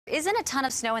Isn't a ton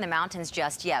of snow in the mountains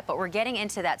just yet, but we're getting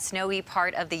into that snowy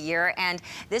part of the year, and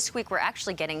this week we're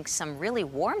actually getting some really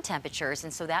warm temperatures,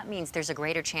 and so that means there's a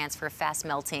greater chance for fast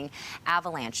melting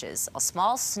avalanches. A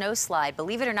small snow slide,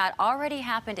 believe it or not, already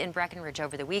happened in Breckenridge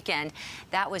over the weekend.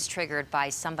 That was triggered by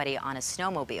somebody on a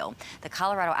snowmobile. The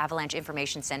Colorado Avalanche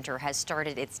Information Center has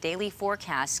started its daily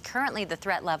forecast. Currently the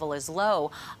threat level is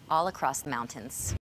low all across the mountains.